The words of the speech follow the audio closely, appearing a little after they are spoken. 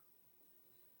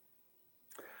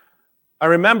I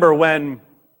remember when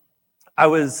I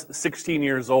was 16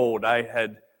 years old, I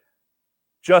had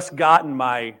just gotten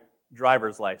my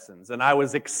driver's license, and I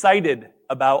was excited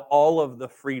about all of the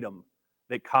freedom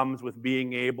that comes with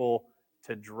being able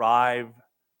to drive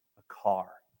a car,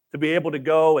 to be able to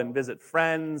go and visit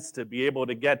friends, to be able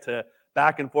to get to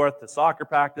back and forth to soccer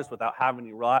practice without having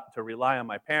to rely on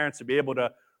my parents, to be able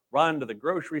to run to the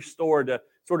grocery store, to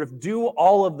sort of do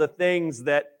all of the things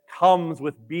that comes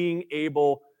with being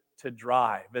able to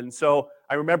drive. And so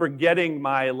I remember getting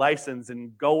my license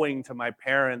and going to my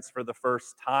parents for the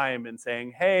first time and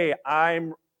saying, "Hey,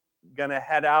 I'm going to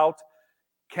head out.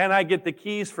 Can I get the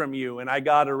keys from you?" And I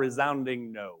got a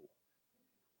resounding no.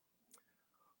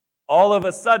 All of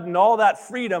a sudden, all that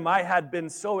freedom I had been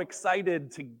so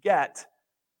excited to get,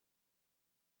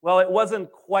 well, it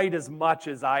wasn't quite as much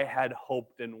as I had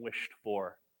hoped and wished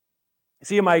for.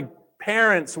 See, my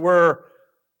parents were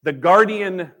the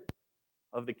guardian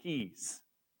of the keys.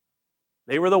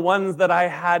 They were the ones that I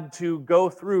had to go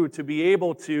through to be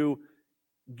able to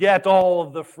get all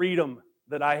of the freedom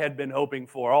that I had been hoping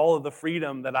for, all of the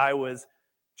freedom that I was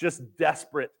just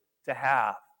desperate to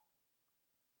have.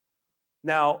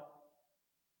 Now,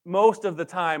 most of the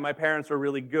time, my parents were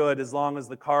really good as long as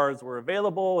the cars were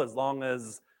available, as long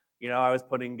as I was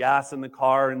putting gas in the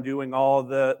car and doing all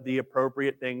the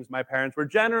appropriate things. My parents were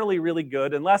generally really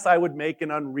good, unless I would make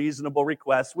an unreasonable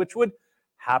request, which would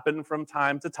happen from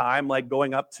time to time, like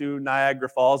going up to Niagara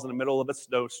Falls in the middle of a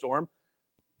snowstorm.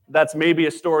 That's maybe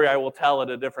a story I will tell at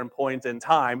a different point in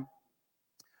time.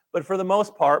 But for the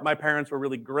most part, my parents were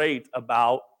really great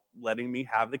about letting me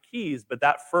have the keys. But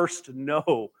that first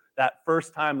no, that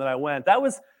first time that I went, that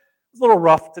was a little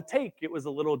rough to take. It was a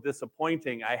little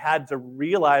disappointing. I had to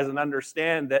realize and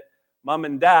understand that Mom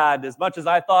and Dad, as much as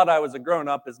I thought I was a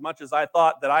grown-up, as much as I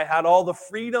thought that I had all the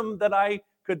freedom that I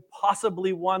could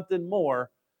possibly want and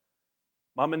more,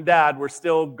 Mom and Dad were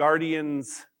still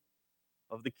guardians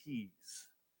of the keys.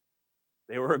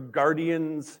 They were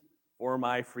guardians for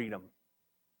my freedom.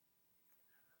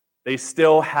 They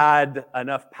still had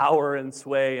enough power and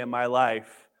sway in my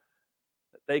life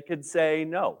that they could say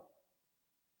no.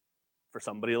 For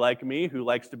somebody like me who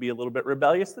likes to be a little bit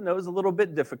rebellious, the no is a little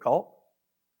bit difficult.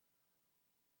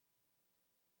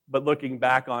 But looking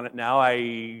back on it now,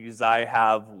 I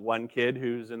have one kid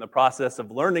who's in the process of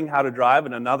learning how to drive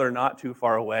and another not too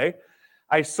far away.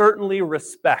 I certainly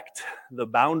respect the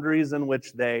boundaries in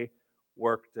which they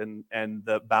worked and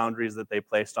the boundaries that they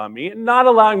placed on me. And not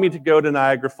allowing me to go to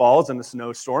Niagara Falls in a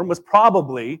snowstorm was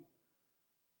probably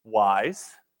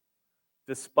wise,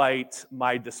 despite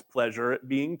my displeasure at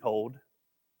being told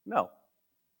no.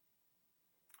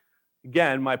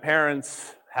 Again, my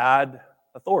parents had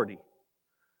authority.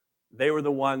 They were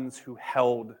the ones who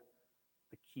held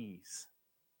the keys.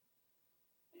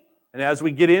 And as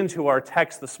we get into our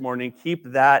text this morning, keep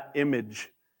that image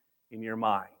in your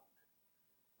mind.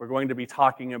 We're going to be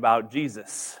talking about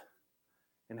Jesus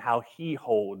and how he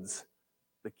holds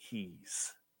the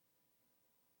keys.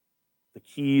 The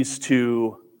keys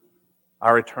to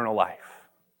our eternal life.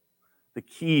 The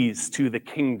keys to the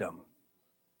kingdom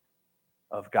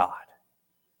of God.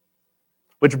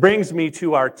 Which brings me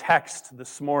to our text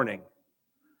this morning.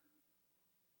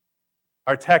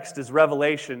 Our text is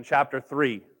Revelation chapter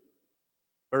 3,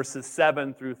 verses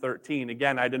 7 through 13.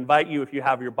 Again, I'd invite you, if you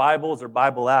have your Bibles or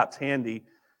Bible apps handy,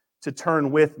 to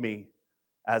turn with me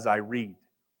as I read.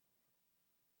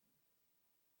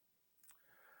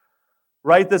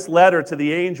 Write this letter to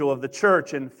the angel of the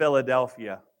church in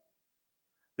Philadelphia.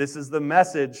 This is the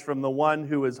message from the one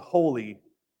who is holy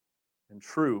and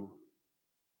true,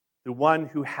 the one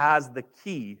who has the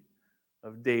key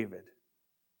of David.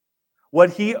 What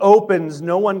he opens,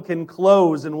 no one can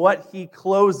close, and what he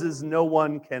closes, no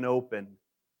one can open.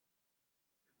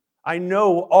 I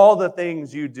know all the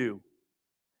things you do,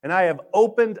 and I have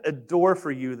opened a door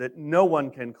for you that no one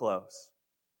can close.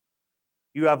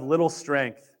 You have little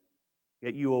strength,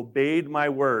 yet you obeyed my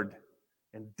word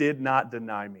and did not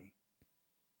deny me.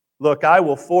 Look, I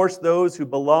will force those who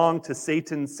belong to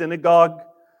Satan's synagogue,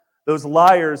 those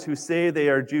liars who say they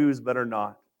are Jews but are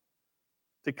not,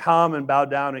 to come and bow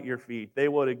down at your feet. They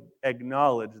will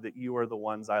acknowledge that you are the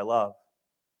ones I love,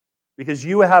 because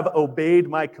you have obeyed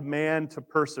my command to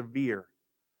persevere.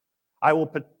 I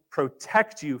will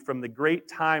protect you from the great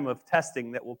time of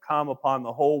testing that will come upon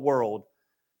the whole world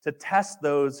to test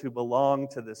those who belong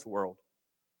to this world.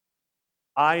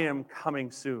 I am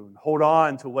coming soon. Hold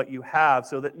on to what you have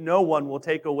so that no one will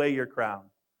take away your crown.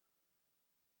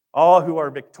 All who are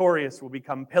victorious will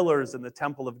become pillars in the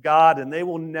temple of God, and they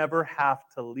will never have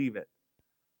to leave it.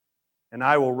 And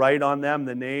I will write on them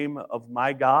the name of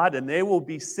my God, and they will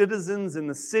be citizens in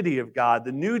the city of God,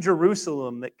 the new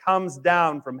Jerusalem that comes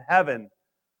down from heaven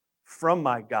from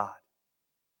my God.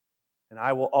 And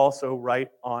I will also write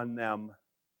on them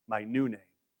my new name.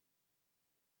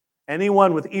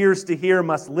 Anyone with ears to hear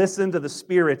must listen to the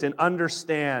Spirit and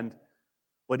understand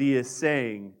what he is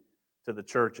saying to the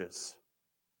churches.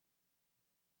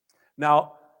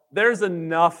 Now, there's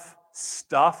enough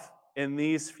stuff in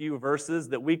these few verses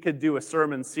that we could do a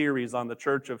sermon series on the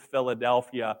Church of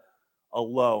Philadelphia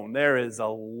alone. There is a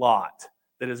lot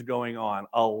that is going on,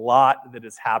 a lot that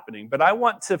is happening. But I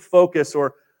want to focus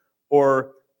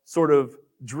or sort of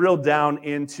drill down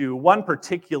into one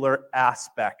particular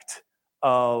aspect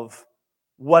of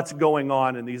what's going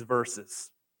on in these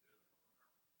verses.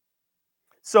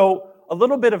 So, a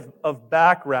little bit of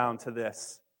background to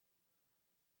this.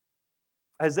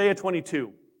 Isaiah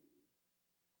 22,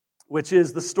 which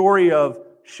is the story of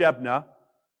Shebna,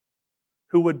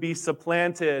 who would be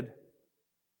supplanted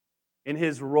in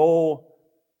his role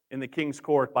in the king's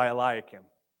court by Eliakim.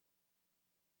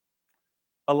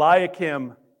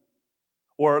 Eliakim,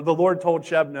 or the Lord told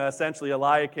Shebna, essentially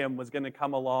Eliakim was going to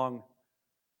come along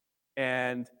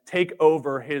and take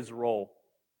over his role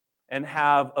and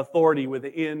have authority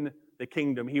within the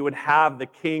kingdom. He would have the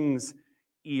king's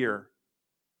ear.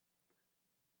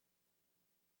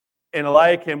 And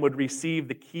Eliakim would receive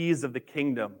the keys of the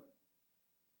kingdom.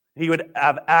 He would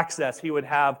have access. He would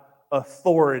have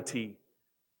authority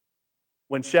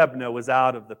when Shebna was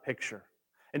out of the picture.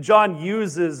 And John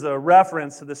uses a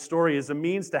reference to this story as a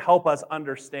means to help us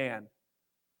understand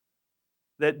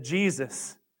that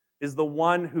Jesus is the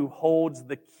one who holds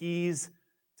the keys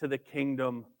to the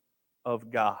kingdom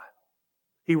of God.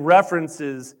 He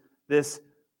references this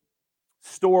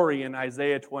story in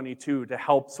Isaiah 22 to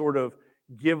help sort of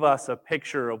give us a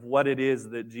picture of what it is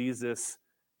that Jesus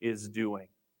is doing.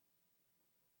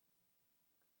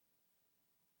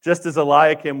 Just as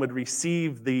Eliakim would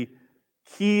receive the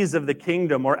keys of the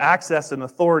kingdom or access and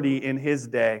authority in his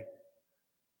day,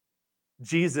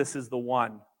 Jesus is the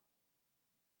one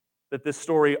that this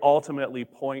story ultimately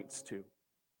points to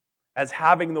as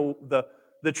having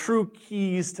the true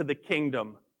keys to the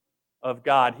kingdom of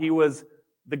God. He was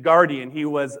the guardian. He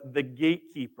was the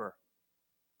gatekeeper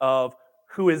of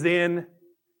who is in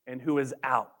and who is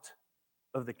out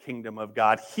of the kingdom of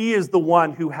God. He is the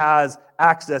one who has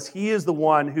access. He is the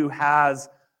one who has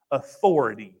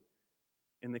authority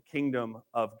in the kingdom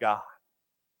of God.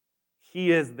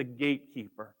 He is the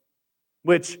gatekeeper,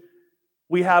 which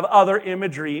we have other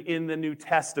imagery in the New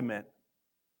Testament.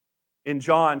 In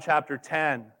John chapter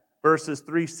 10, verses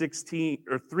 3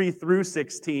 through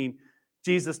 16,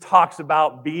 Jesus talks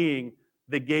about being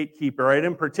the gatekeeper. Right?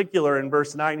 In particular, in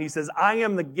verse 9, he says, I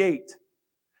am the gate.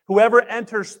 Whoever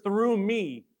enters through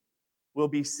me will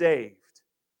be saved.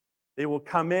 They will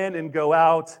come in and go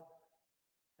out,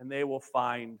 and they will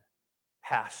find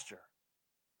pasture.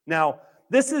 Now,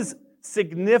 this is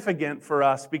significant for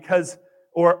us because,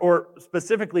 or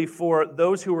specifically for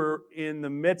those who are in the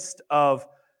midst of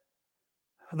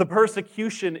the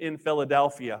persecution in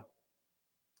Philadelphia.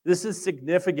 This is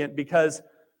significant because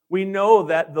we know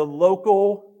that the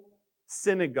local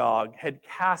synagogue had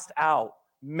cast out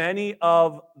many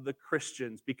of the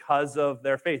Christians because of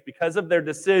their faith, because of their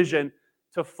decision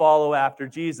to follow after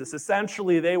Jesus.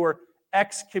 Essentially, they were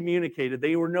excommunicated.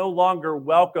 They were no longer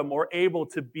welcome or able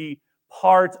to be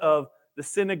part of the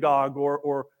synagogue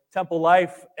or temple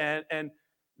life. And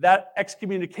that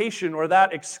excommunication or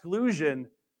that exclusion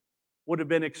would have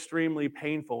been extremely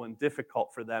painful and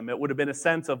difficult for them. It would have been a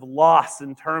sense of loss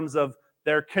in terms of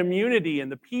their community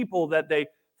and the people that they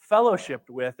fellowshipped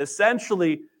with.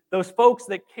 Essentially, those folks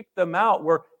that kicked them out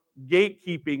were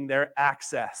gatekeeping their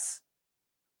access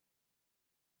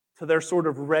to their sort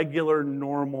of regular,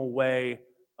 normal way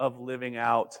of living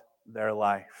out their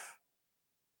life.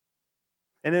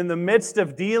 And in the midst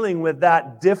of dealing with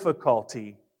that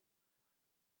difficulty,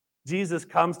 Jesus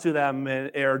comes to them,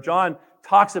 or John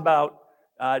talks about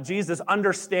Jesus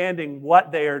understanding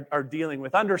what they are dealing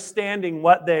with, understanding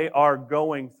what they are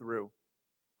going through,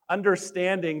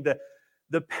 understanding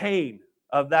the pain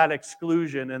of that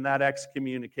exclusion and that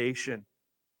excommunication.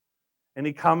 And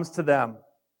he comes to them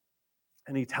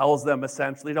and he tells them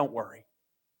essentially, don't worry.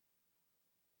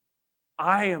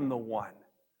 I am the one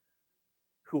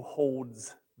who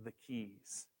holds the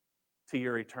keys to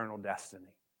your eternal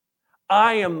destiny.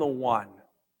 I am the one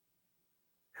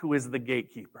who is the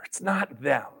gatekeeper. It's not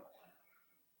them.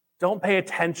 Don't pay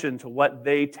attention to what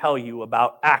they tell you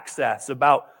about access,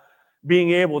 about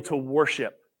being able to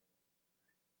worship.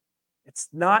 It's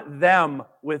not them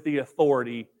with the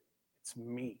authority, it's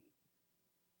me.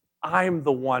 I'm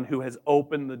the one who has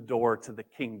opened the door to the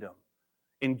kingdom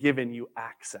and given you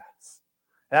access.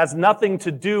 It has nothing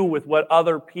to do with what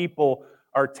other people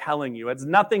are telling you. It has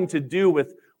nothing to do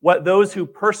with what those who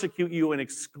persecute you and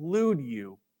exclude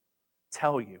you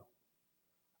tell you.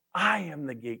 I am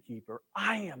the gatekeeper.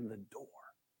 I am the door.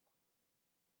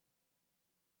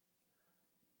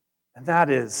 And that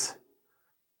is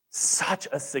such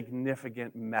a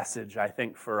significant message, I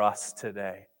think, for us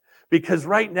today. Because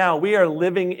right now, we are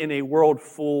living in a world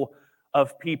full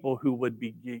of people who would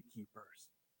be gatekeepers.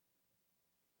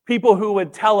 People who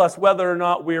would tell us whether or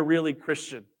not we're really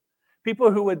Christian.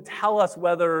 People who would tell us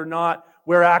whether or not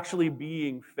we're actually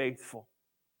being faithful.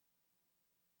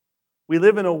 We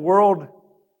live in a world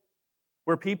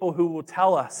where people who will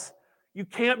tell us, you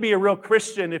can't be a real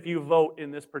Christian if you vote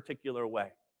in this particular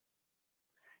way.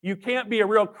 You can't be a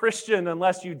real Christian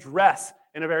unless you dress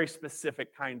in a very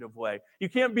specific kind of way. You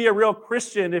can't be a real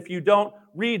Christian if you don't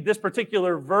read this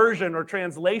particular version or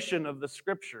translation of the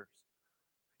scriptures.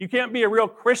 You can't be a real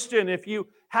Christian if you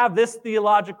have this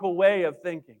theological way of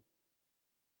thinking.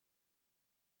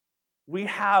 We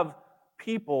have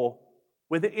people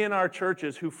within our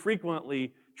churches who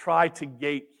frequently try to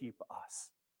gatekeep us.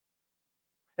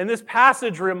 And this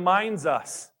passage reminds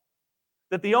us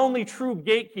that the only true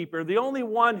gatekeeper, the only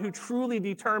one who truly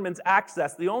determines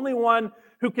access, the only one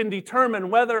who can determine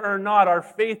whether or not our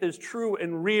faith is true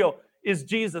and real is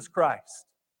Jesus Christ.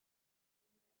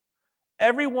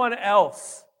 Everyone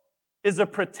else is a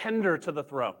pretender to the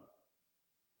throne.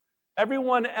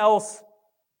 Everyone else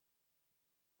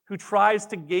who tries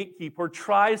to gatekeep or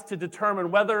tries to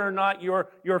determine whether or not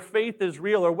your faith is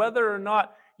real or whether or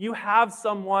not you have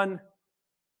someone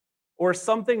or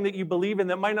something that you believe in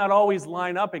that might not always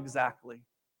line up exactly.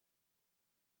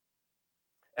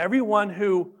 Everyone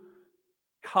who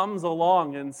comes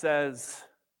along and says,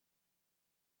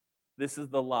 this is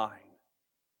the line,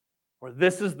 or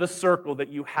this is the circle that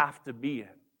you have to be in,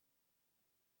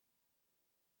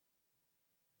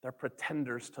 they're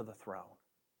pretenders to the throne.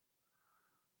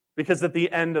 Because at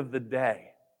the end of the day,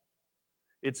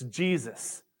 it's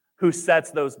Jesus who sets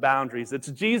those boundaries.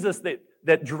 It's Jesus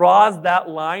that draws that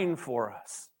line for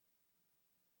us.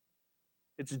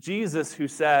 It's Jesus who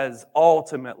says,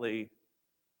 ultimately,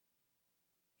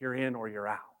 you're in or you're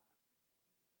out.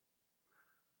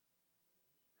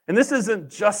 And this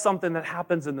isn't just something that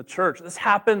happens in the church. This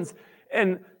happens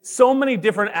in so many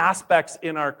different aspects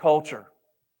in our culture.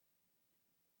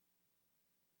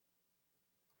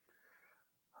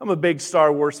 I'm a big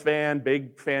Star Wars fan,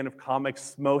 big fan of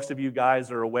comics. Most of you guys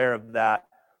are aware of that.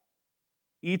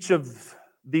 Each of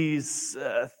these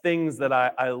things that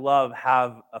I love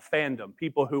have a fandom,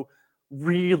 people who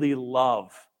really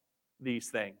love these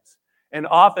things. And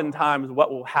oftentimes what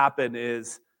will happen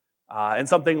is, in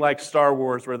something like Star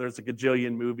Wars, where there's a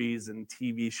gajillion movies and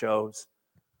TV shows,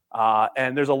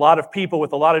 and there's a lot of people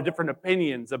with a lot of different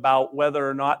opinions about whether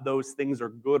or not those things are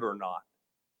good or not.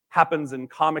 Happens in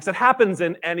comics. It happens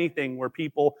in anything where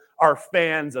people are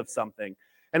fans of something.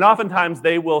 And oftentimes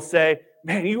they will say,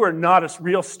 man, you are not a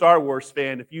real Star Wars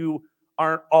fan if you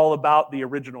aren't all about the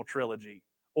original trilogy.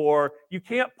 Or you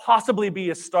can't possibly be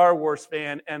a Star Wars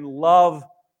fan and love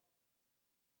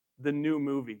the new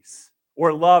movies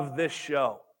or love this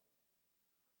show.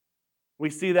 We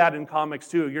see that in comics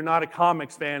too. You're not a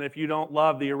comics fan if you don't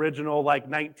love the original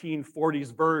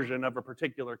 1940s version of a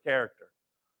particular character.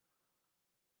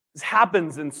 This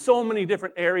happens in so many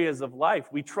different areas of life.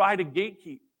 We try to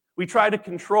gatekeep. We try to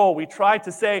control. We try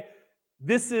to say,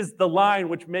 this is the line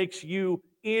which makes you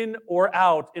in or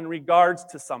out in regards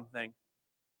to something.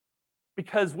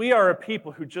 Because we are a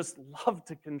people who just love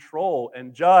to control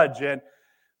and judge and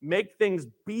make things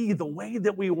be the way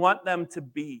that we want them to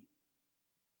be.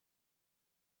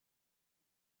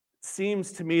 It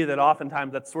seems to me that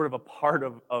oftentimes that's sort of a part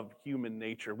of human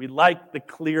nature. We like the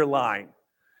clear line.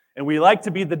 And we like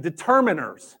to be the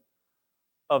determiners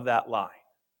of that line.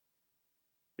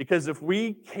 Because if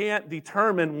we can't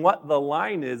determine what the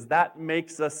line is, that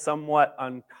makes us somewhat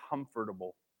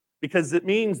uncomfortable. Because it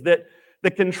means that the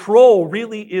control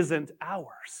really isn't ours.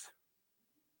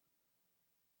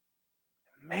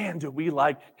 Man, do we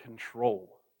like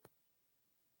control.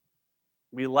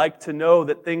 We like to know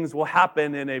that things will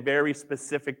happen in a very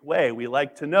specific way. We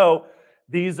like to know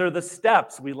these are the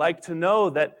steps. We like to know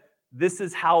that this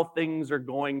is how things are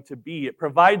going to be. It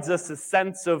provides us a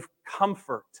sense of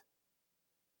comfort.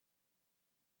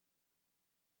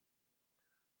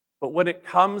 But when it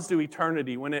comes to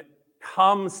eternity, when it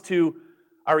comes to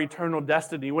our eternal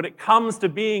destiny, when it comes to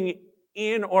being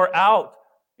in or out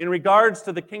in regards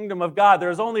to the kingdom of God,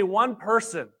 there's only one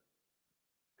person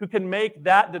who can make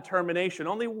that determination.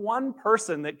 Only one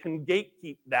person that can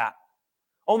gatekeep that.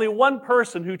 Only one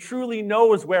person who truly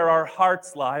knows where our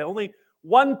hearts lie. Only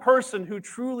one person who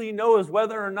truly knows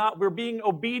whether or not we're being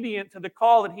obedient to the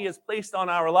call that he has placed on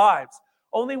our lives.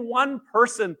 Only one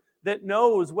person that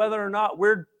knows whether or not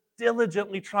we're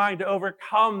diligently trying to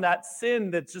overcome that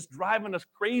sin that's just driving us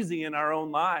crazy in our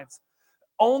own lives.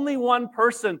 Only one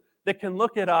person that can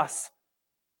look at us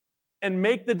and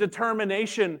make the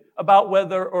determination about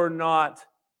whether or not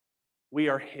we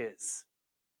are his.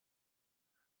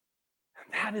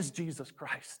 And that is Jesus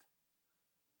Christ.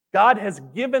 God has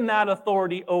given that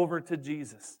authority over to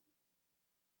Jesus.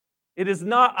 It is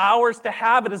not ours to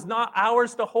have. It is not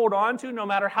ours to hold on to, no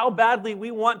matter how badly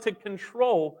we want to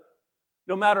control,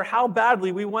 no matter how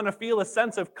badly we want to feel a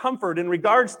sense of comfort in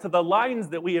regards to the lines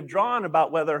that we have drawn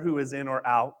about whether who is in or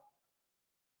out.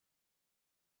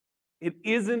 It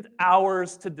isn't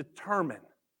ours to determine.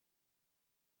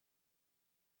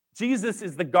 Jesus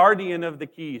is the guardian of the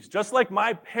keys. Just like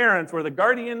my parents were the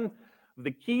guardian of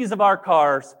the keys of our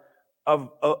cars, of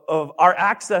our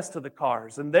access to the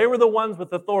cars, and they were the ones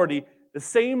with authority, the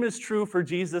same is true for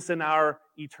Jesus in our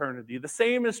eternity. The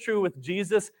same is true with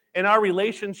Jesus in our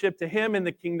relationship to him in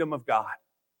the kingdom of God.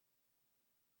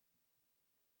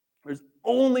 There's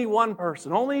only one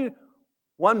person, only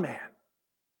one man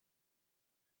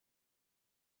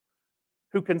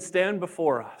who can stand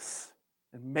before us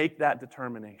and make that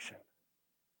determination.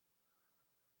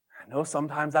 I know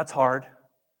sometimes that's hard,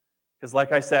 because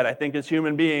like I said, I think as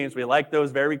human beings, we like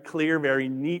those very clear, very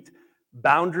neat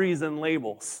boundaries and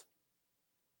labels.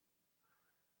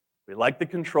 We like the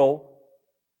control.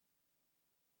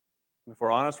 And if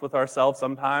we're honest with ourselves,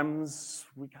 sometimes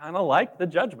we kind of like the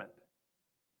judgment.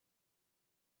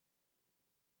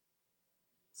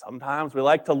 Sometimes we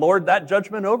like to lord that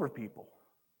judgment over people,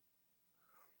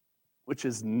 which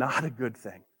is not a good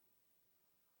thing.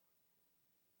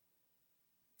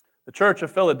 The Church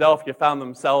of Philadelphia found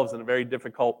themselves in a very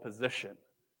difficult position.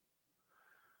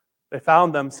 They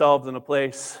found themselves in a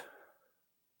place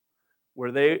where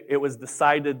it was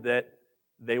decided that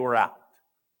they were out.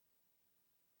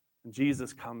 And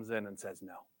Jesus comes in and says,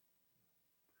 no.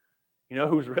 You know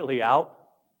who's really out?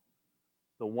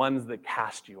 The ones that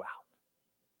cast you out.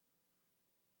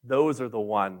 Those are the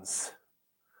ones.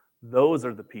 Those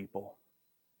are the people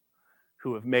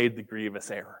who have made the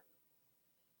grievous error.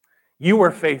 You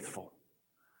were faithful.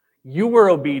 You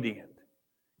were obedient.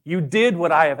 You did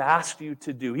what I have asked you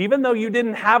to do. Even though you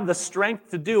didn't have the strength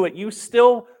to do it, you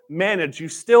still managed. You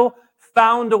still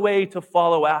found a way to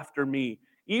follow after me.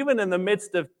 Even in the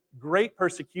midst of great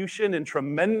persecution and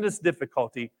tremendous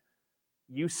difficulty,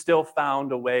 you still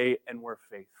found a way and were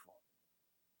faithful.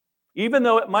 Even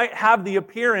though it might have the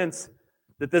appearance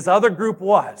that this other group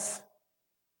was,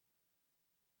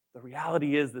 the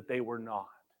reality is that they were not.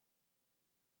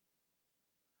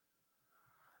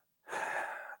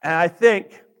 And I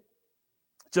think,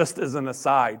 just as an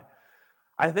aside,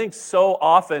 I think so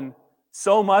often,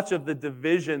 so much of the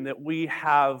division that we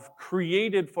have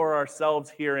created for ourselves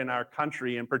here in our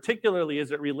country, and particularly as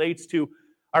it relates to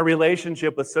our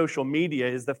relationship with social media,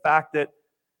 is the fact that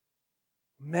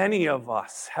many of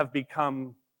us have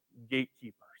become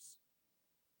gatekeepers.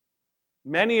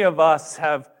 Many of us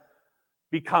have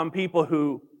become people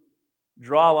who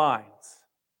draw lines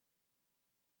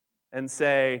and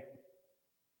say,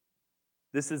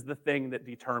 this is the thing that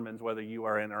determines whether you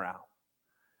are in or out.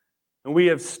 And we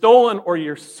have stolen or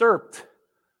usurped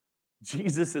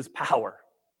Jesus' power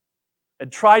and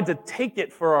tried to take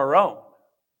it for our own.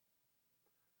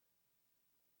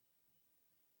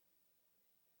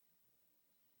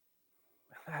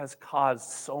 That has caused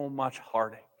so much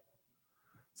heartache,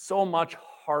 so much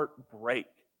heartbreak,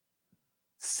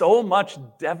 so much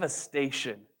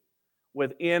devastation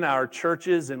within our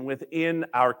churches and within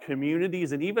our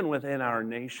communities and even within our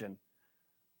nation.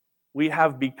 We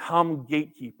have become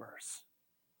gatekeepers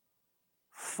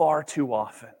far too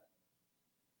often,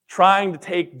 trying to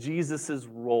take Jesus'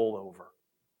 role over,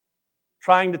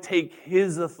 trying to take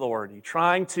his authority,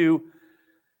 trying to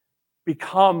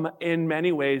become, in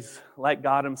many ways, like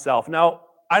God himself. Now,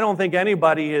 I don't think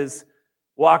anybody is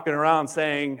walking around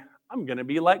saying, I'm going to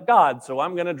be like God, so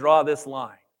I'm going to draw this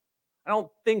line. I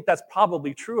don't think that's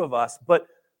probably true of us, but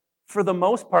for the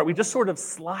most part, we just sort of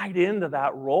slide into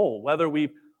that role, whether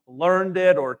we've learned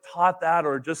it or taught that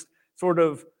or just sort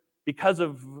of because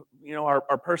of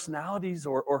our personalities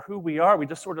or who we are, we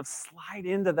just sort of slide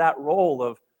into that role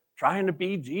of trying to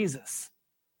be Jesus,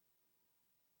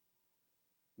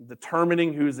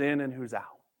 determining who's in and who's out.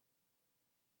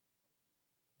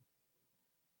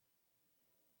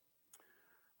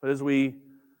 But as we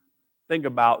think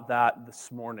about that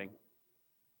this morning,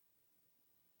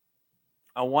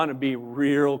 I want to be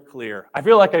real clear. I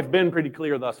feel like I've been pretty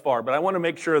clear thus far, but I want to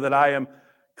make sure that I am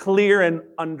clear and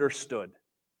understood.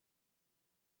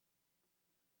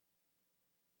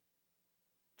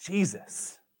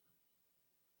 Jesus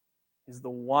is the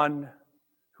one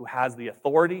who has the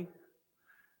authority,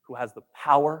 who has the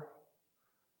power,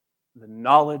 the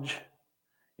knowledge,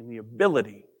 and the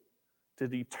ability to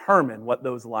determine what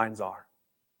those lines are.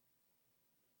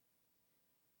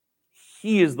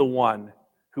 He is the one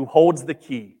who holds the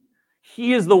key.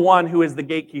 He is the one who is the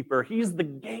gatekeeper. He's the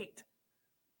gate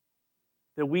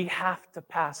that we have to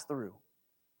pass through.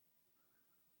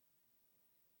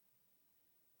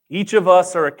 Each of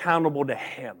us are accountable to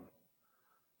Him.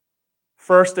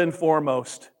 First and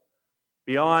foremost,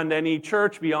 beyond any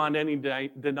church, beyond any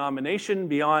denomination,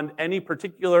 beyond any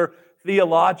particular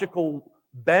theological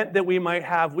bent that we might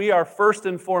have, we are first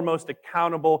and foremost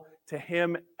accountable to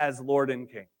Him as Lord and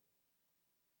King.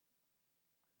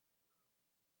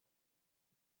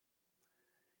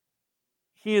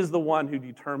 He is the one who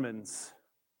determines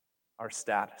our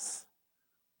status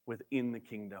within the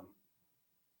kingdom.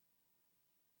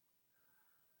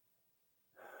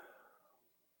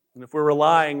 And if we're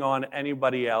relying on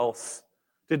anybody else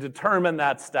to determine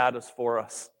that status for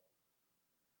us,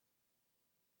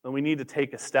 then we need to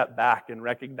take a step back and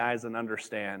recognize and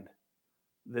understand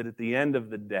that at the end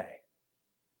of the day,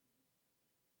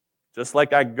 just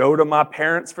like I go to my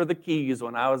parents for the keys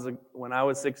when I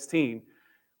was 16,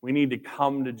 we need to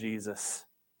come to Jesus.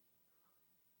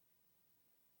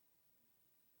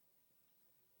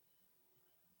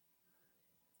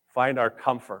 Find our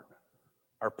comfort,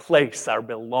 our place, our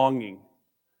belonging,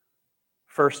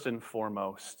 first and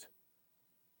foremost,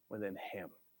 within Him.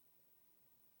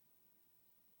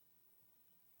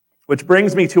 Which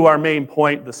brings me to our main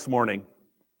point this morning.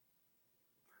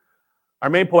 Our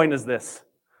main point is this: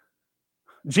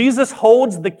 Jesus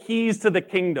holds the keys to the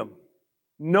kingdom.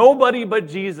 Nobody but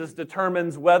Jesus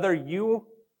determines whether you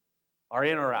are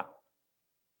in or out.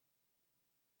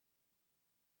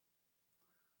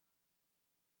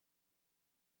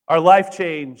 Our life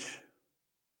change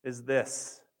is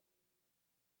this: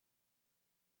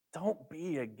 don't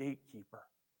be a gatekeeper.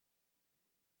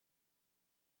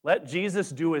 Let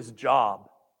Jesus do His job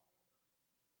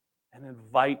and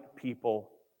invite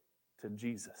people to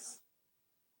Jesus.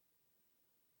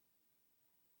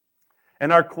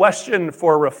 And our question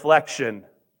for reflection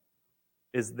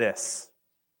is this.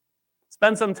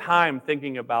 Spend some time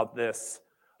thinking about this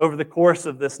over the course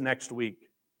of this next week.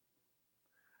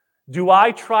 Do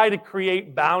I try to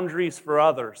create boundaries for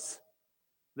others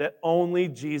that only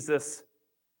Jesus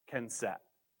can set?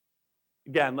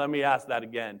 Again, let me ask that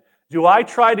again. Do I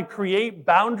try to create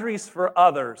boundaries for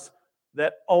others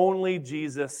that only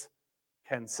Jesus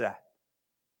can set?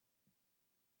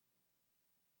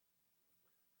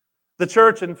 The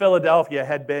church in Philadelphia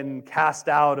had been cast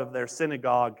out of their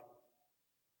synagogue,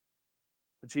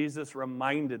 but Jesus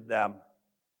reminded them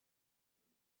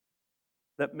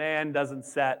that man doesn't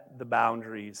set the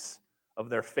boundaries of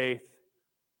their faith,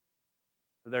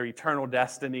 of their eternal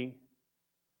destiny,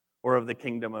 or of the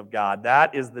kingdom of God.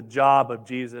 That is the job of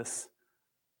Jesus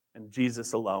and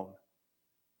Jesus alone.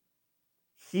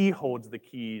 He holds the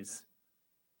keys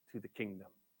to the kingdom.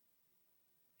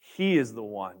 He is the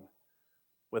one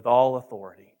with all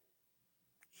authority.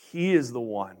 He is the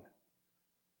one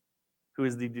who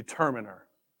is the determiner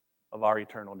of our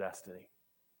eternal destiny.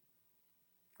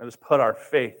 Let us put our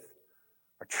faith,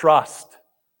 our trust,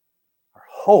 our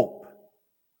hope,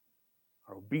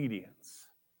 our obedience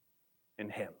in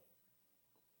Him.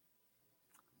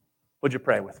 Would you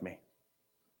pray with me?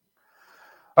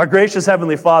 Our gracious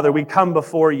Heavenly Father, we come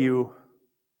before You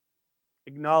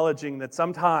acknowledging that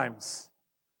sometimes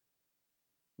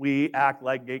we act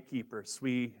like gatekeepers.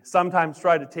 We sometimes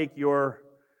try to take your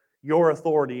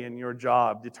authority and your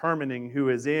job, determining who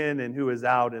is in and who is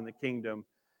out in the kingdom.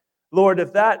 Lord,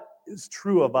 if that is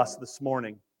true of us this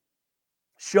morning,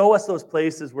 show us those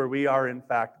places where we are in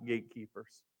fact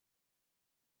gatekeepers.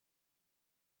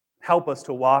 Help us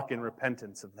to walk in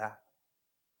repentance of that.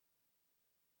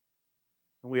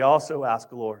 And we also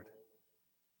ask, Lord,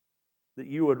 that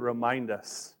You would remind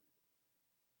us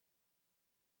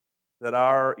that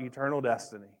our eternal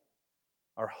destiny,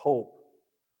 our hope,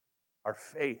 our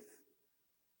faith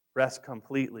rests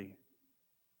completely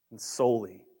and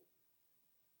solely,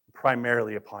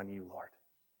 primarily upon You, Lord.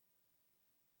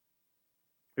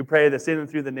 We pray this in and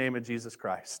through the name of Jesus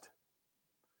Christ.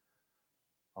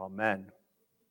 Amen.